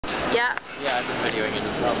Yeah. Yeah, I've been videoing it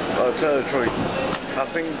as well. Well, to tell the truth,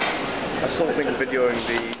 I still think videoing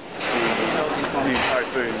the new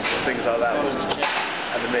typhoons and things like that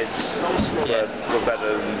and the mids were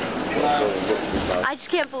better than I just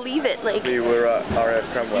can't believe it. Like, we were at RAF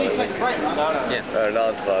Cranwell, I think, in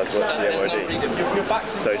Arnslide, watching the MOD.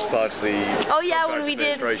 So it's part of the when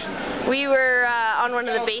we were on one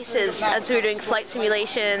of the bases as we were doing flight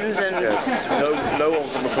simulations and. Yeah. No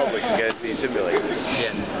one from the public can get into these simulators.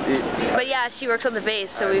 Yeah. But yeah, she works on the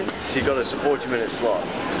base, so we've. She got us a 40-minute slot.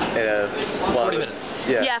 40 minutes.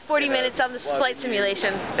 Yeah, 40 minutes on the flight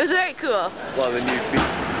simulation. It was very cool. One of the new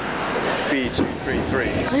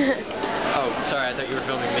B233s. Oh, sorry, I thought you were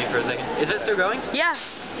filming me for a second. Is it still going? Yeah.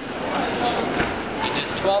 In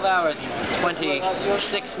just 12 hours and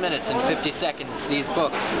 26 minutes and 50 seconds, these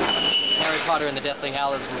books, Harry Potter and the Deathly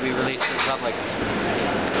Hallows, will be released to the public.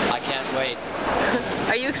 I can't wait.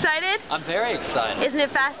 Are you excited? I'm very excited. Isn't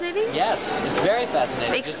it fascinating? Yes, it's very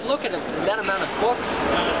fascinating. Just look at that amount of books.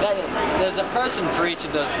 There's a person for each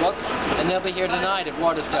of those books, and they'll be here tonight at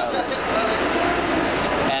Waterstones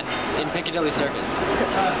and in Piccadilly Circus.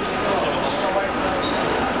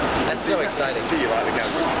 That's so exciting. See you like the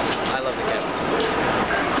camera. I love the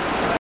camera.